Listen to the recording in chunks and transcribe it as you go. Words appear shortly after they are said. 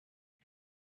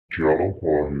CLQ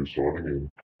here signing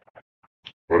in.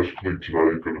 Basically today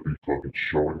I'm going to be fucking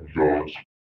showing you guys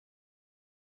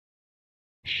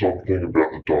something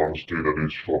about the dynasty that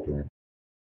is fucking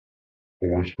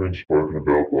always been spoken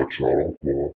about by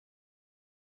CLQ.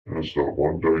 And it's that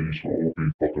one day you will all be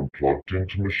fucking plugged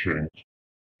into machines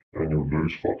and you'll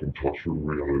lose fucking touch with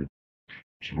reality.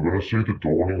 So we're going to see the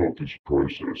dawning of this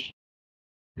process.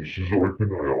 This is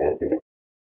OpenAI Bot.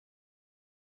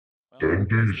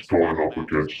 Dendy's going up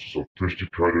against a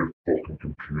sophisticated fucking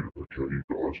computer, okay you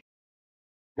guys?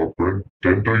 But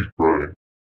Dendy's brain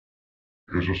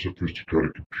is a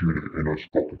sophisticated computer in its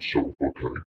fucking self,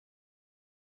 okay?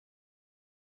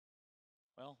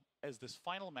 Well, as this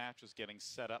final match is getting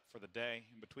set up for the day,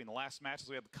 in between the last matches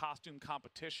we had the costume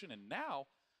competition, and now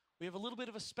we have a little bit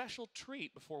of a special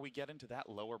treat before we get into that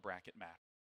lower bracket match.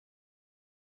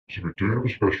 So we do have a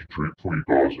special treat for you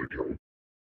guys, okay?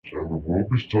 So we will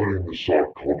be studying the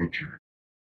psychology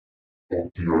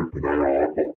of the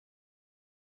OpenAI Bot.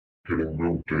 Getting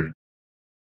real deep.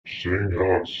 Seeing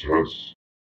how it has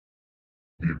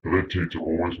the ability to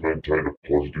always maintain a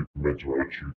positive mental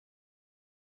attitude.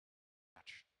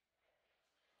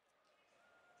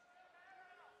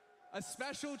 A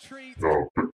special treat. Now,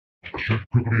 I should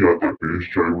quickly add that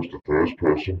BSJ was the first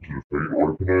person to defeat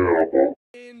OpenAI Bot.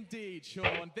 Indeed,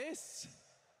 Sean.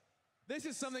 This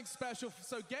is something special,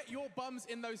 so get your bums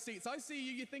in those seats. I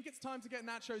see you think it's time to get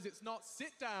nachos, it's not.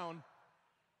 Sit down.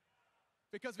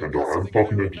 Because we've got something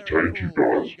very, very cool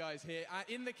for you guys here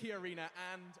in the Key Arena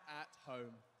and at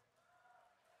home.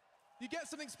 You get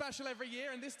something special every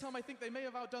year, and this time I think they may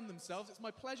have outdone themselves. It's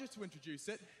my pleasure to introduce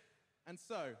it. And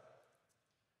so,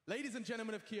 ladies and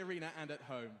gentlemen of Key Arena and at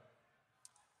home,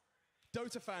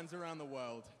 Dota fans around the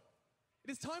world,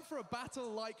 it is time for a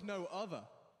battle like no other.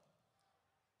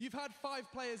 You've had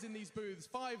 5 players in these booths,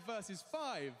 5 versus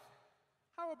 5.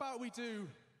 How about we do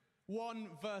 1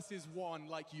 versus 1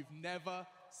 like you've never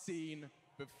seen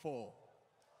before?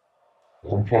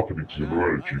 I'm fucking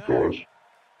exhilarated, you guys.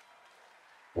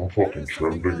 I'm fucking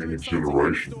trembling in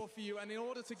exhilaration. For you, and in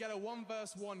order to get a 1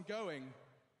 versus 1 going,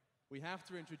 we have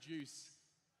to introduce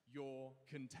your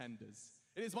contenders.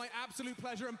 It is my absolute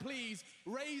pleasure, and please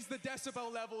raise the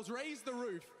decibel levels, raise the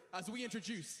roof as we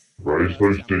introduce. Raise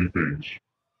those dBs.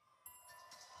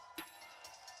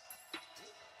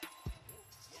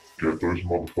 Get those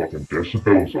motherfucking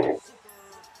decibels up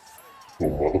for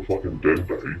motherfucking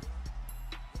Dendy.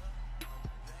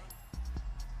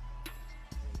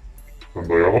 And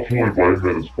they are Floyd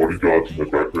Waymatter's bodyguards in the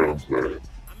backgrounds there.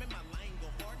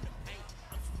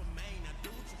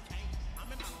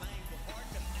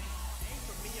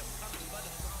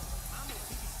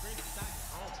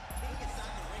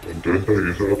 And Dendy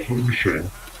is an absolute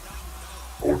machine.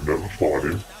 I would never fight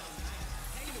him.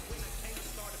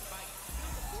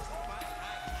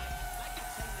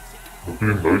 Look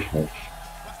at those hooks.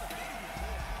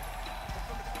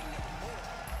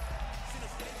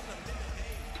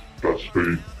 That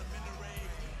speed.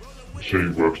 See, he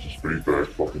works the speed bag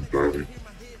fucking daily.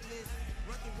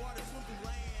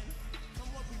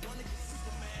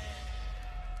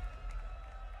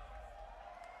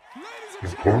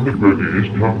 And Conor McGregor is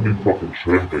currently fucking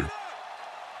trending.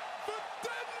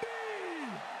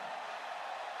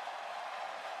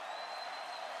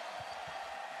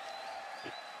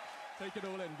 Take it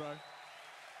all in, bro.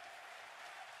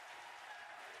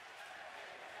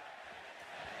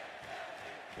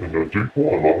 And I do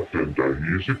quite like Dendy.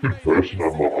 He is a good person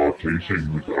on my RTC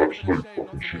who is absolute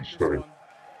fucking shit stain.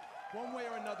 One way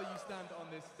or another you stand on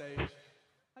this stage.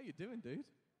 How you doing, dude?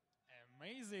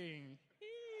 Amazing.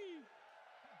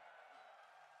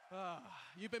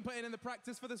 You've been putting in the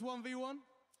practice for this 1v1?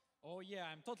 Oh yeah,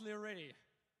 I'm totally ready.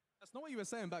 That's not what you were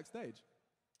saying backstage.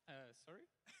 Sorry?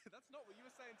 That's not what you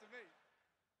were saying to me.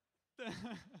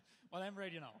 Well, I'm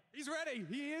ready now. He's ready.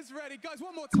 He is ready. Guys,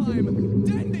 one more time.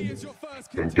 Dendy is your first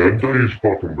contender. And Dendy is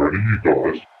fucking ready, you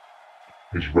guys.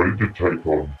 He's ready to take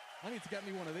on I need to get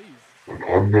me one of these. an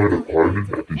unknown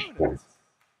opponent at this point.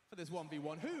 For this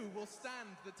 1v1, who will stand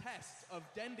the test of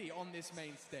Dendy on this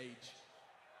main stage?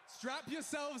 Strap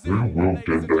yourselves in, Who will ladies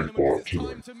and Dendy gentlemen, because fight it's today?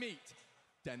 time to meet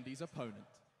Dendy's opponent.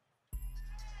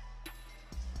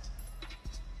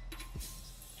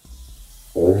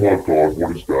 Oh my god,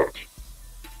 what is that?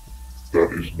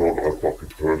 That is not a fucking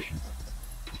person.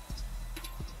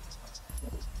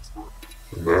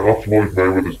 And they are Floyd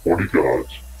Mayweather's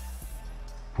bodyguards,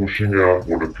 pushing out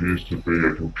what appears to be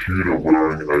a computer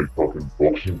wearing a fucking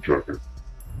boxing jacket.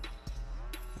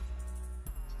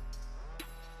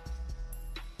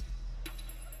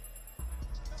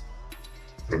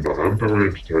 And I am very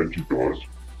entertained, you guys.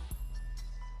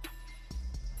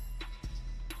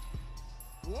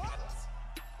 What?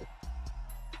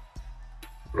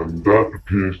 And that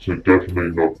appears to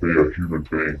definitely not be a human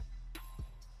being.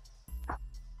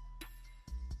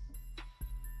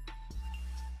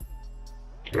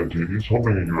 And he is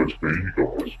holding a USB, you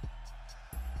guys.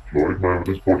 Floyd man with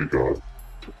his bodyguard,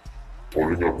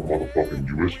 holding up a motherfucking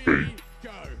USB,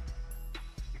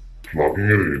 plugging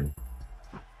it in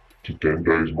to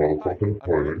Dende's motherfucking Hi, I'm Greg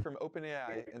opponent. from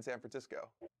OpenAI in San Francisco.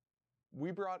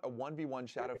 We brought a 1v1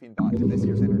 Shadow Fiend bot to this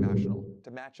year's International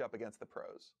to match up against the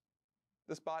pros.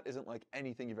 This bot isn't like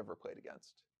anything you've ever played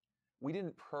against. We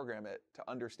didn't program it to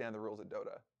understand the rules of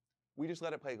Dota. We just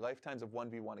let it play lifetimes of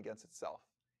 1v1 against itself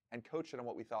and coached it on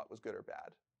what we thought was good or bad.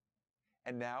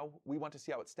 And now we want to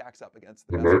see how it stacks up against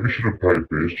the But best maybe players. should have paid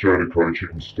BSJ to coach it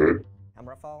instead. I'm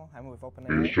Rafael, I'm with OpenAI.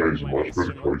 BSJ is a much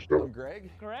better coach though. I'm Greg.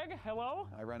 Greg, hello.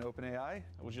 I run OpenAI.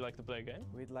 Would you like to play a game?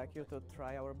 We'd like you to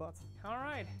try our bot. All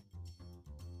right.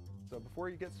 So before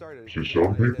you get started, See,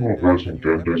 some people are versing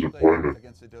Dende's opponent.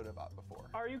 against a Dota bot before.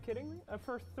 Are you kidding me?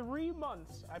 For 3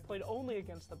 months, I played only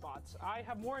against the bots. I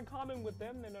have more in common with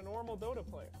them than a normal Dota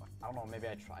player. I don't know, maybe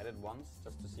I tried it once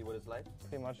just to see what it's like.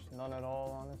 Pretty much none at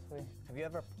all, honestly. Have you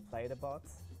ever played a bot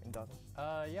in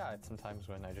Dota? Yeah, it's sometimes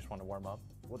when I just want to warm up.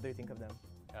 What do you think of them?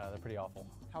 They're pretty awful.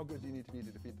 How good do you need to be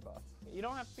to defeat the bots? You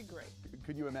don't have to be great.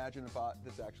 Could you imagine a bot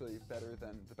that's actually better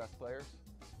than the best players?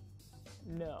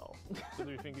 No. So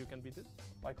do you think you can beat it?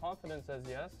 My confidence says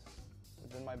yes.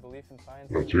 Within my belief in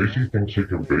science. That's easy, thinks he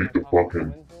can beat the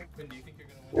fucking Do you think you're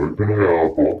gonna win?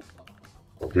 OpenAI bot.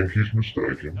 I think he's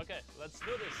mistaken. Okay, let's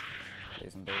do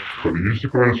this. But he is the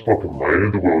greatest fucking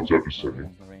lane the world's ever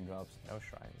seen. Raindrops, no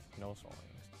shrines, no soul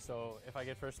rings. So if I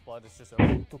get first blood, it's just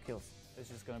over. 2 kills. It's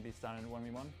just gonna be standard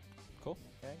 1v1. Cool.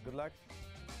 Okay, good luck.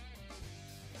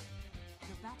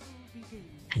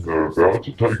 They're about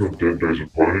to take on Dende's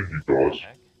opponent, you guys.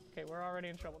 Okay, we're already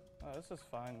in trouble. Oh, this is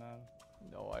fine, man.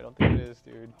 No, I don't think it is,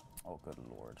 dude. Oh, good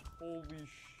lord. Holy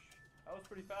that was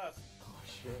pretty fast. Oh,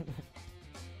 shit.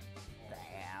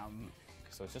 Damn.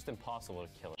 So it's just impossible to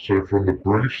kill it. So from the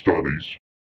brief studies,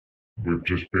 we've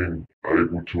just been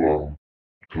able to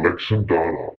collect some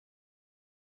data.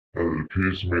 And it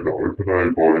appears to me that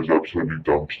OpenAI Bot is absolutely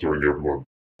dumpstering everyone.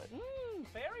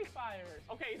 Fairy fires.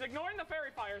 Okay, he's ignoring the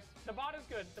fairy fires. The bot is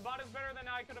good. The bot is better than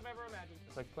I could have ever imagined.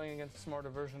 It's like playing against a smarter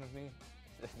version of me.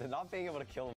 They're not being able to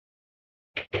kill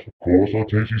Of course,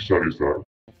 RTC says that.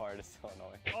 fire is so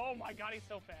annoying. Oh my god, he's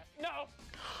so fast. No!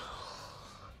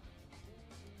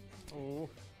 Ooh.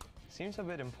 Seems a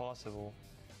bit impossible.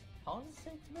 How long does it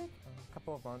take to make? A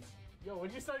couple of months. Yo,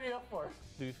 what'd you sign me up for?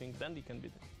 Do you think Dandy can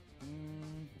beat it?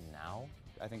 Now?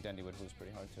 I think Dandy would lose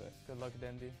pretty hard to it. Good luck,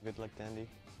 Dandy. Good luck, Dandy.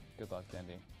 Good luck,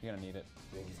 Dandy. You're gonna need it.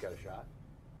 You think he's got a shot?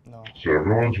 No. So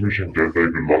everyone's wishing Dende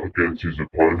good luck against his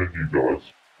opponent, you guys.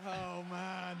 Oh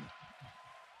man.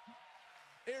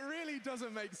 It really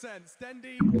doesn't make sense.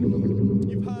 Dendy,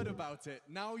 you've heard about it.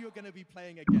 Now you're going to be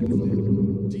playing against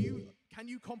it. Can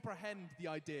you comprehend the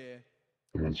idea?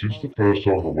 And it's just the first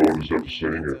time the world has ever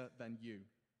seen it. Better than you.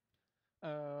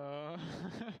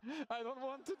 I don't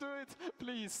want to do it,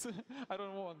 please. I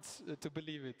don't want to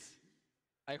believe it.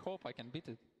 I hope I can beat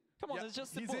it. Come on, Yep, it's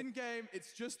just a he's bot. in game.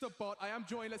 It's just a bot. I am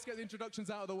joined. Let's get the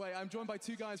introductions out of the way. I'm joined by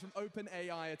 2 guys from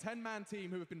OpenAI, a 10-man team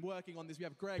who have been working on this. We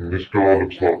have Greg. And this guy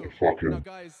looks like a Now, fucking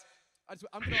guys, I'm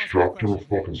going to ask you a instructor of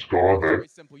question. fucking It's Skynet. very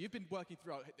simple. You've been working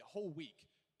throughout the whole week,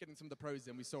 getting some of the pros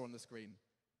in we saw on the screen.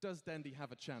 Does Dendy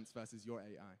have a chance versus your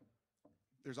AI?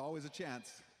 There's always a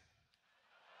chance.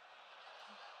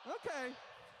 Okay.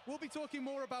 We'll be talking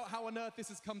more about how on earth this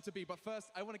has come to be, but first,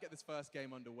 I want to get this first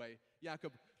game underway.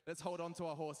 Jakob, let's hold on to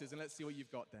our horses and let's see what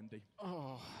you've got, Dendy.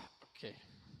 Oh, okay.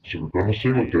 So we're gonna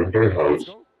see what Dende has.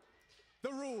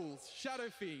 The rules, Shadow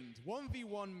Fiend,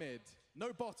 1v1 mid.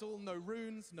 No bottle, no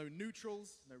runes, no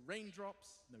neutrals, no raindrops,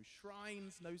 no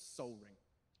shrines, no soul ring.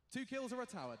 2 kills or a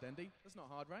tower, Dendy. That's not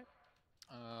hard, right?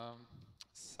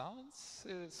 Sounds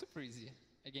super easy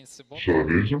against the bot. So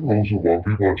these are rules of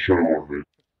 1v1 Shadow on mid.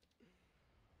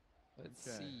 Let's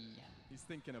Okay. see He's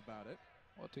thinking about it.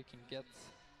 what we can get.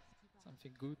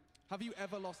 Something good. Have you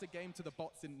ever lost a game to the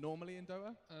bots normally in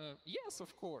Dota? Yes,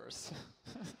 of course.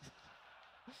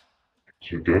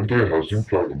 So Dende has in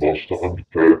fact lost to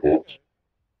underplayer bots.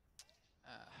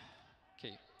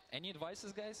 Okay. Any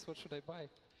advices, guys? What should I buy?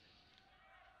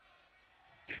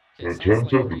 And it sounds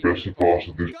turns like out the we- best advice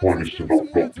at this point is to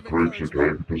not block the creeps,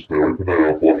 okay? Because the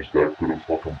OpenAI bot is that good at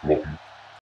fucking blocking.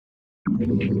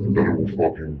 That it will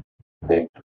fucking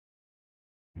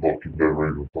block you've never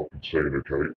even fucking seen,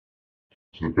 okay?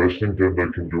 So the best thing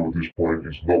Dende can do at this point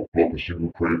is not block a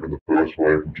single creep in the first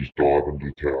wave and just dive into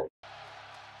the tower.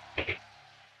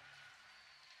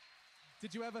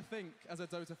 Did you ever think, as a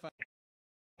Dota fan,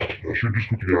 I should just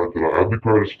quickly add that I am the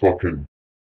greatest fucking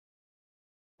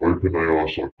OpenAI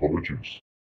psychologist,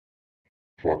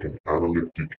 fucking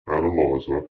analytic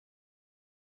analyzer,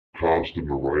 caster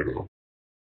narrator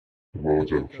the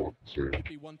world's ever fucking seen.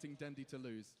 Be wanting Dendi to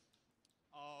lose.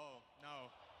 Oh, no.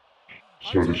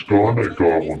 So the Skynet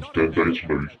guy wants Dende to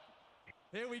lose,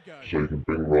 Here we go. so he can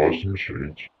bring Rise to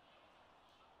machines.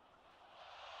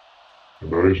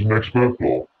 And that is an expert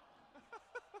block.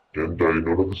 Dende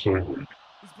not of the same week.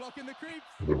 He's blocking the creeps.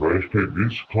 And the range keep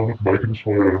is kind of making his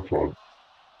way out in front.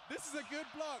 This is a good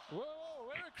block. Whoa,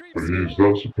 where are creeps? But he is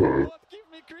that superb What? Give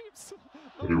me creeps.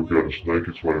 that he will be able to snake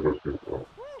its way back in front.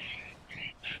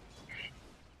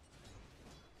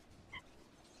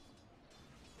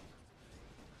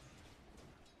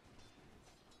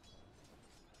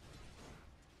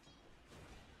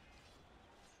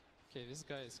 Okay, this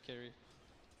guy is scary.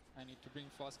 I need to bring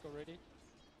Flask already.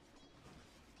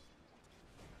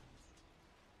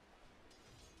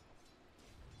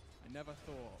 I never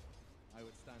thought I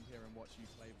would stand here and watch you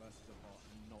play versus a bot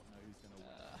and not know who's going to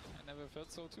win. I never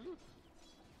felt so too.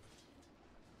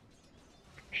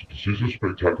 This is a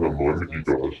spectacular moment, you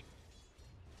guys.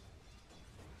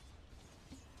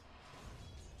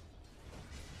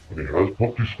 And he has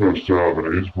popped his first salve and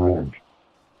it is ruined.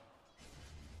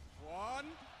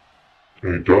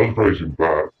 And he does raise him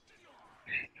back.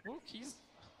 Look, he's...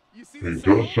 And he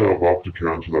does salve up to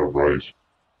counter that raise.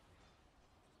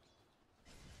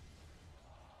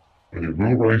 And he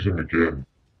will raise him again.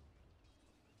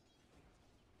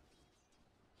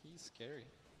 He's scary.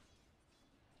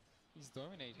 He's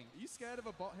dominating. Are you scared of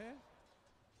a bot here?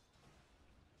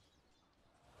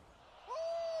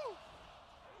 Oh!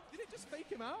 Did it just fake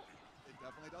him out? It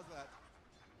definitely does that.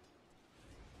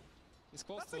 He's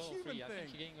close That's to a level 3. human I think thing.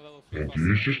 he's getting level 3 And he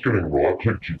is just getting right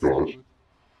clicked, you guys.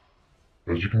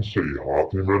 As you can see,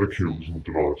 half the amount of kills and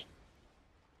denies.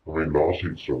 I mean, last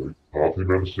hit, sorry. Half the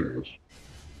amount of CS.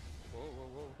 Whoa, whoa,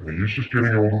 whoa. And he is just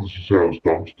getting all of the cells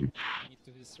dumpstered. I need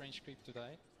to his range creep to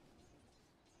die.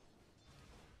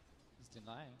 He's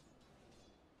denying.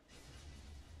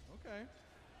 Okay.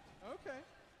 Okay.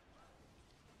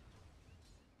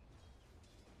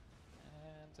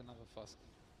 And another Flask.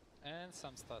 And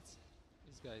some stats.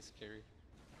 This guy is scary.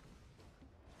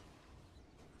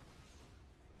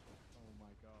 Oh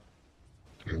my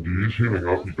god. And he is healing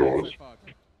up, you guys.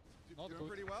 Not Doing good.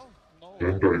 pretty well. No.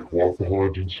 Dende quite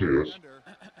behind in CS.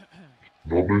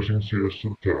 Not losing CS to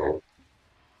the tower.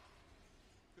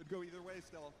 Could go either way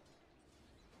still.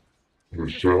 And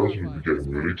his cells will be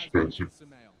getting really expensive.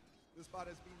 This bot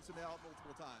has beaten Sumail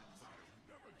multiple times.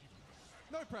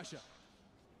 No pressure.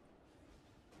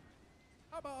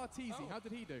 How about Arteezy? How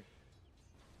did he do?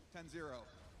 10-0.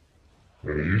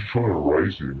 And he is trying to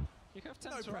raise him. You have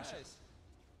 10 No tries. pressure.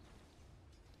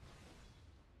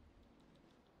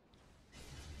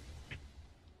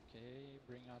 Okay,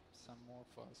 bring up some more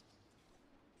Flask.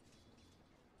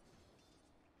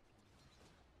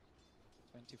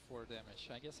 24 damage.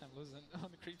 I guess I'm losing on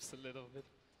creeps a little bit.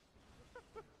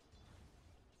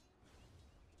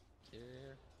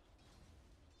 Care.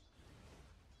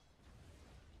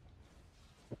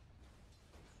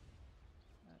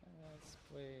 Let's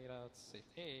play it out safe.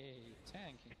 Hey,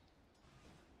 tanking.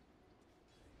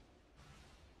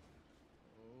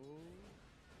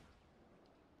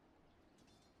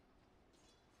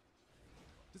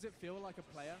 Does it feel like a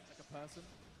player, like a person?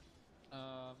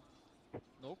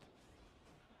 Nope.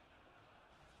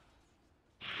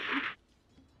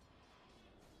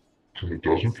 And it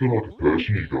doesn't feel like a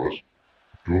person, you guys. It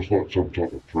feels like some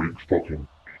type of freak fucking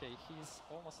Okay, he's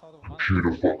almost out of mana.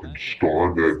 computer fucking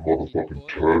Skynet motherfucking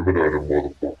Terminator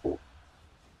motherfucker.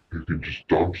 Who can just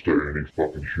dumpster any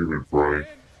fucking human brain.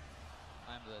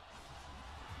 I'm dead.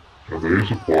 And there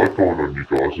is a fight going on, you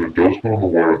guys. It does go on the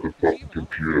way of the fucking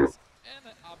computer. And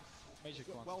magic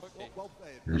wand. Okay. Well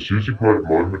played. And this is a great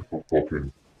moment for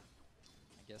fucking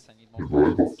I guess I need the more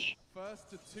potions. robots. First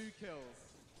to 2 kills.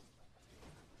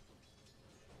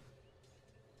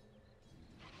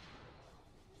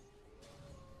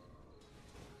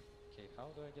 Okay, how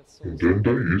do I get And souls?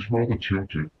 Dende is rather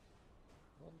tilted.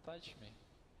 Don't touch me.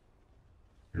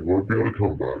 He won't be able to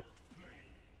come back.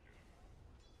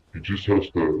 He just has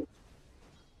to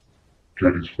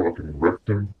get his fucking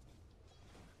rectum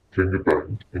finger back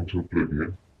into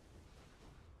oblivion.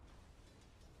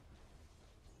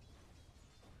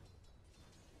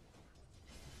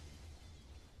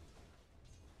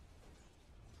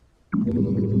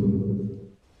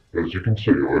 As you can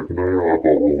see, OpenAI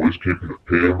Bot will always keep it at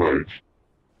PMH.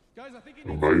 Guys, I think he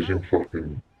needs Amazing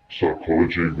fucking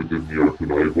psychology within the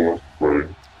OpenAI Bot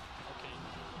brain.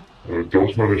 And it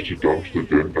does manage to dumpster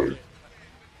Dende.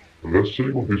 And let's see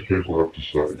what these people have to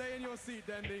say. Stay in your seat,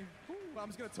 Dendy. Well, I'm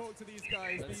just going to talk to these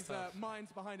guys, these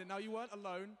minds behind it. Now, you weren't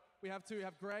alone. We have two. We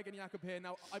have Greg and Jakob here.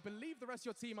 Now, I believe the rest of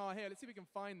your team are here. Let's see if we can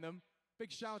find them.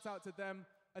 Big shout out to them.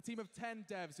 A team of 10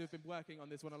 devs who have been working on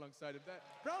this one alongside of them.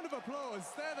 Round of applause.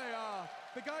 There they are.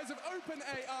 The guys of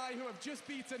OpenAI who have just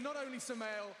beaten not only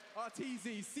Sumail,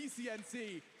 Arteezy,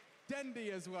 CCNC,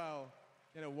 Dendy as well.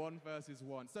 You know, 1 versus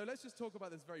 1. So let's just talk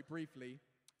about this very briefly.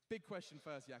 Big question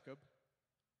first, Jakob.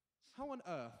 How on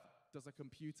earth does a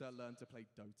computer learn to play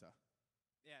Dota?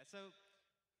 Yeah, so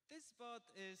this bot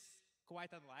is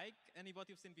quite unlike any bot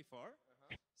you've seen before.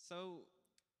 So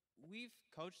we've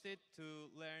coached it to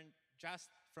learn just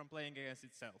from playing against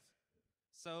itself.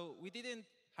 So we didn't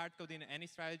hard code in any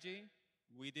strategy.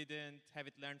 We didn't have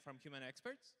it learn from human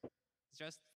experts. It's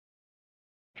just.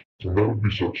 And that would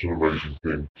be such an amazing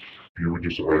thing if you were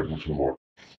just able to like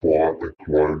fight and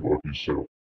clone like yourself.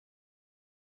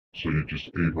 So you're just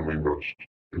evenly matched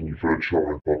and you've got to try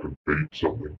and fucking beat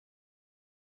something.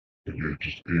 And you're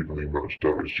just evenly matched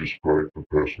up. It's just great for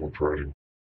personal training.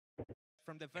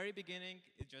 From the very beginning,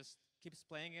 it just keeps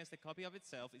playing against a copy of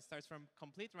itself. It starts from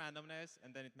complete randomness,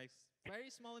 and then it makes very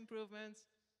small improvements,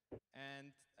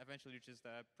 and eventually reaches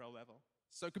the pro level.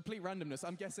 So complete randomness.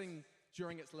 I'm guessing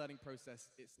during its learning process,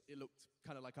 it looked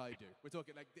kind of like I do. We're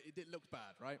talking like it looked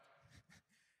bad, right?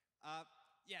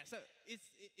 Yeah. So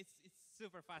it's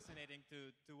super fascinating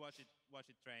to watch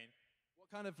it train.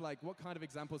 What kind of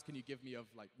examples can you give me of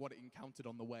like what it encountered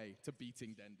on the way to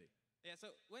beating Dendy? Yeah,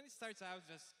 so when it starts out,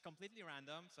 just completely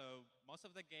random. So most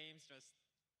of the games just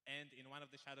end in one of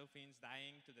the Shadow Fiends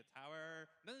dying to the tower.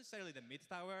 Not necessarily the mid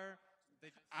tower.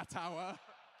 A tower.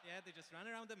 Yeah, they just run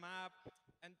around the map,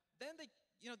 and then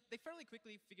they fairly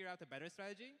quickly figure out a better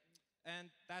strategy,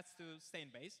 and that's to stay in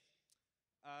base.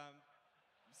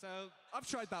 So I've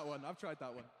tried that one.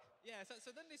 Yeah,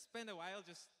 so then they spend a while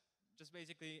just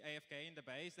basically AFK in the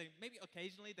base. They maybe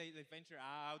occasionally they venture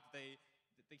out. They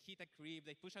hit a creep,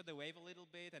 they push out the wave a little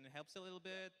bit, and it helps a little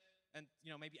bit. And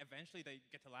maybe eventually they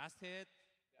get the last hit.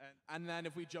 And then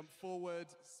if we jump forward,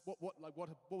 what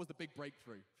was the big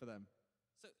breakthrough for them?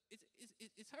 So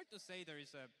it's hard to say there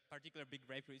is a particular big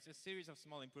breakthrough. It's a series of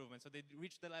small improvements. So they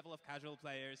reach the level of casual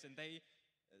players, and they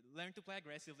learn to play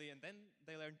aggressively, and then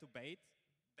they learn to bait.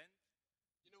 Then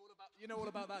you know all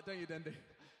about that, don't you, Dendy?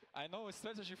 I know a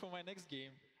strategy for my next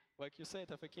game. Like you said,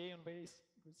 FAK on base,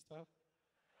 good stuff.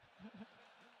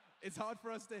 It's hard for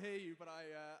us to hear you, but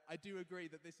I do agree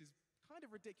that this is kind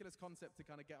of ridiculous concept to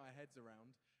kind of get our heads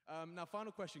around. Now,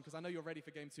 final question, because I know you're ready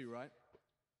for game 2, right?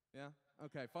 Yeah?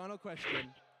 Okay, final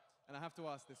question, and I have to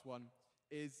ask this one,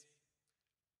 is,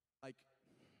 like,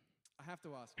 I have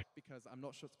to ask because I'm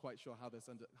not quite sure how to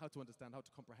understand, how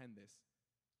to comprehend this.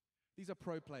 These are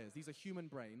pro players. These are human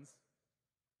brains.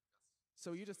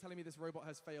 So you're just telling me this robot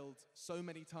has failed so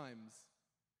many times,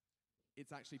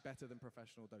 it's actually better than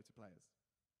professional Dota players?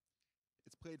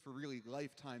 It's played for really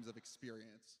lifetimes of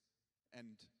experience, and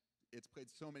it's played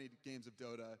so many games of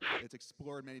Dota. It's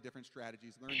explored many different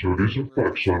strategies. So it is in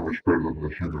fact so much better than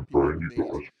the human brain, you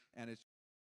guys. And it's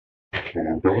So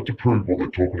we're about to prove what they're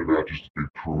talking about just to be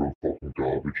pure fucking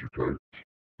garbage, okay?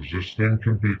 Because this thing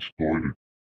can be exploited.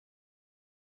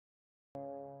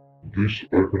 This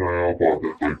OpenAI bot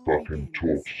that they fucking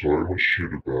talk so much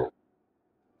shit about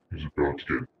is about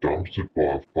to get dumpstered by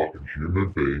a fucking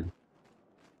human being.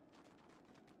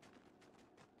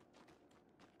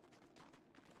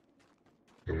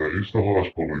 And that is the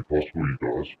highest quality possible, you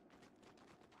guys.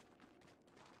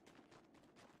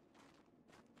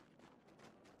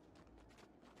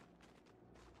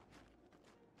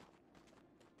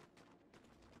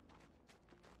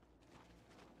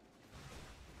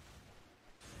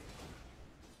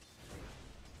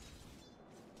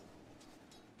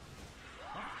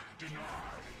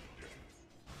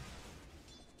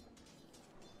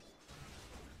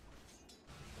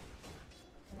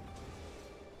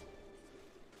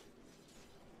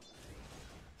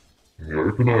 And the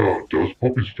OpenAI does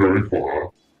pop his fairy fire.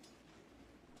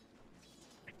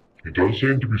 He does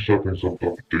seem to be suffering some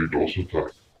type of DDoS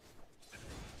attack.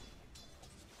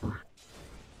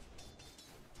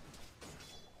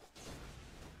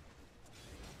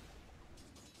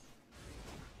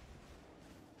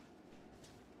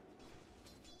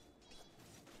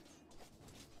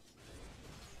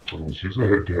 And this is a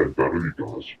head-to-head battle, you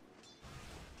guys.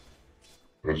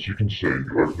 As you can see,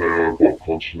 OpenAI bot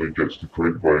constantly gets the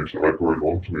creep waves aggroed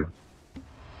onto him,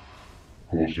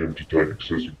 causing him to take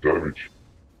excessive damage.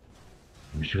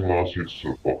 Missing last hits to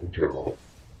the fucking tower.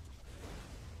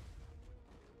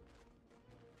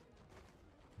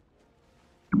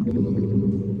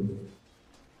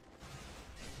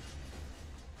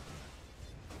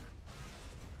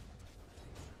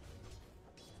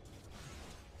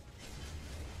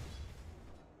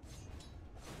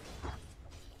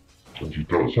 And he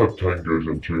does have tangos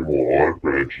and 2 more iron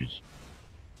branches.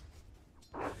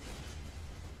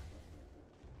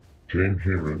 Team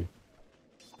Human,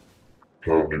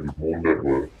 currently with more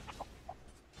network.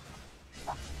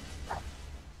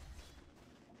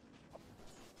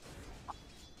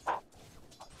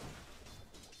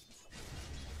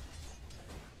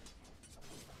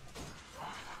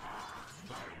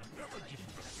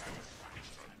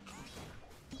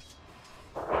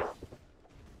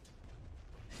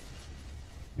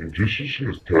 And just as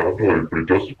his counter, but it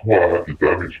doesn't quite have the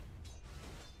damage.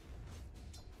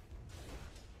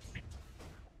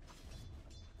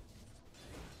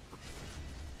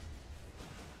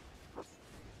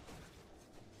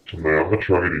 So now I'm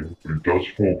trading, but he does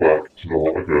fall back to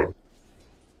the high ground.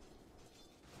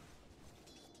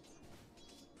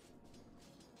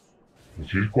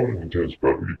 This is quite an intense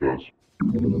battle he does.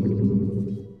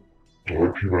 I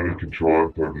hope humanity can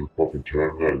triumph over the fucking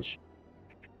Terminators.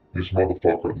 This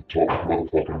motherfucker at the top is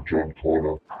motherfucking John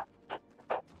Connor.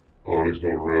 Oh, he's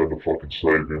not around to fucking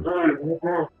save him. Hey,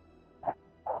 Walker!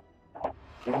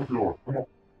 What are you doing? Come on.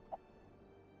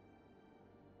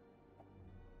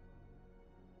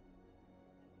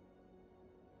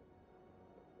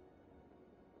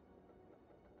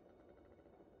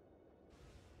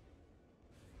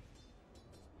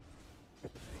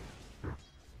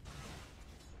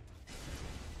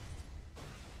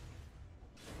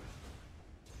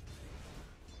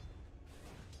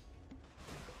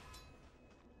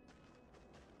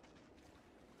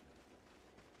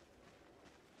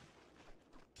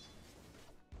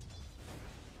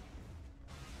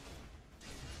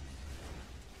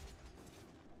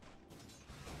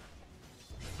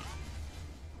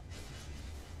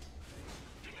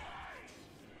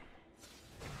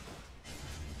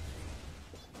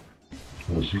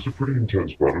 This is a pretty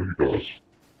intense battle, you guys.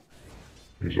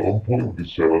 He's on point with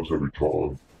his sounds every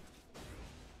time.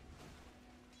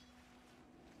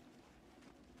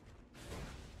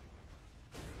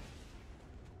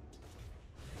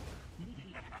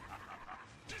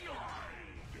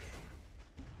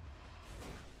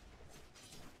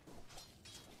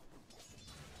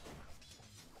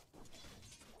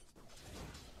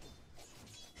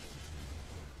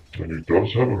 And he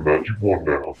does have a magic wand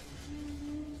now.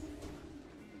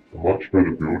 A much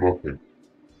better build, I think.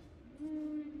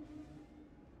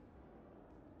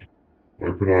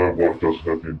 OpenAI Bot doesn't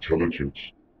have the intelligence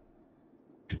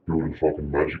to build a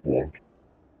fucking magic wand.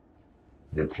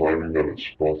 They're claiming that it's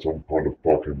by some kind of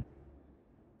fucking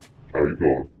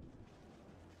A-god.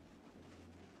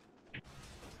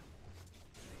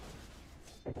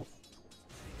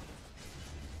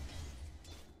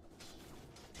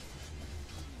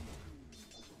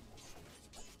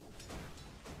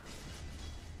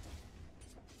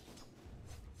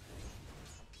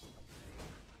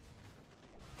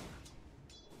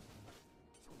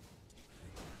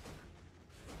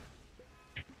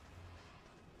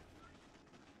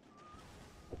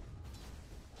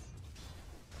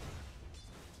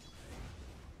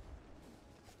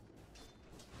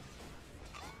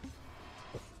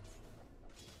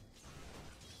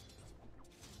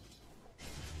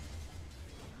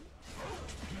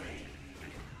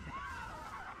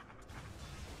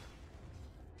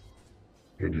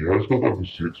 And he has got level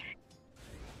 6.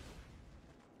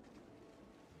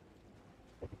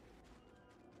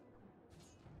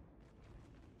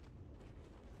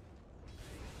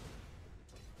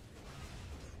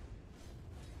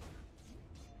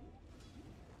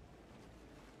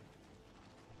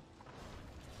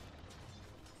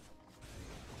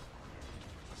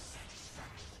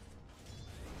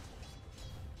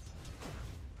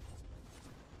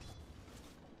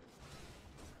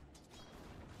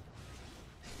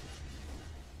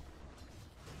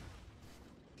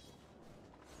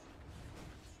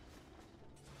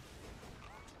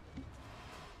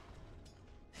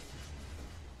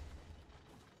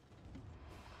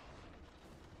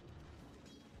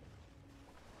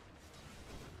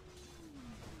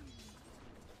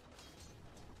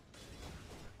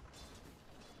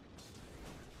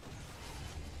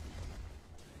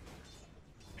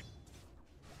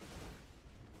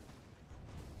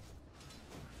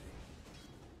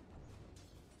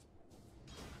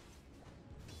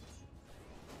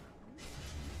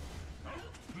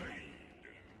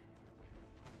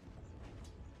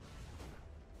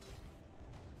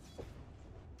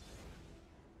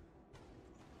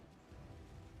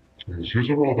 This is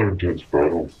a rather intense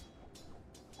battle.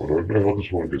 I don't know how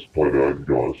this one gets played out, you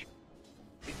guys.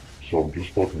 So I'm just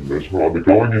fucking mesmerized. They're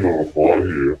going in on a fight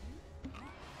here.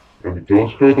 And it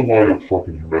does go the way of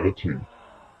fucking humanity.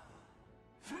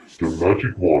 The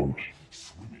magic wand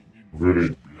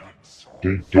really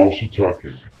DDoS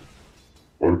attacking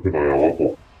OpenAI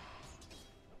Bot.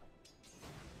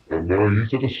 And now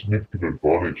he's at a significant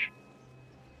advantage.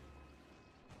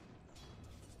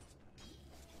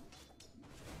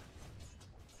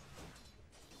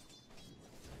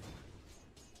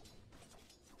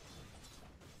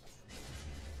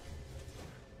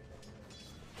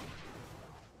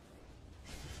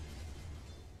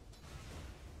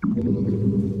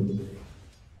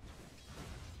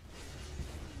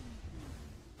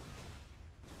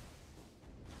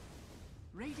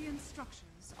 Radiant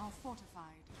structures are fortified.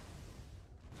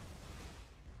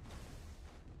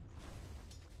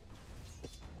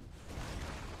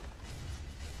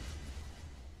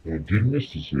 He did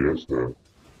miss the CS there.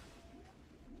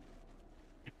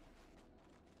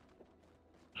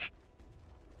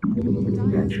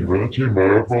 And humanity may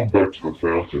have run back to the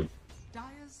fountain.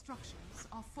 Dire's structures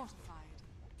are fortified.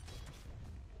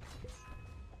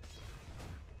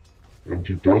 And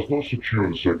he does not secure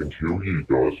the second hill here,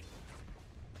 guys.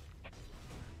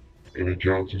 And he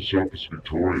counts himself as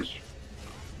victorious.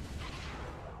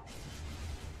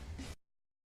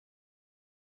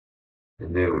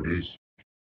 And there it is.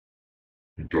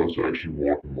 He does actually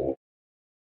wipe him off.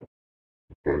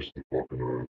 The face of the fucking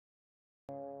earth.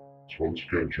 So once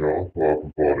again, Charles, by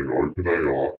providing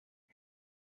OpenAI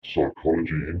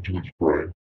psychology into its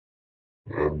brain,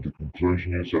 and the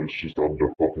conclusion is that it's just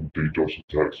under fucking DDoS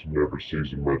attacks whenever it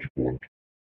sees a magic wand.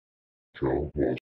 Charles was.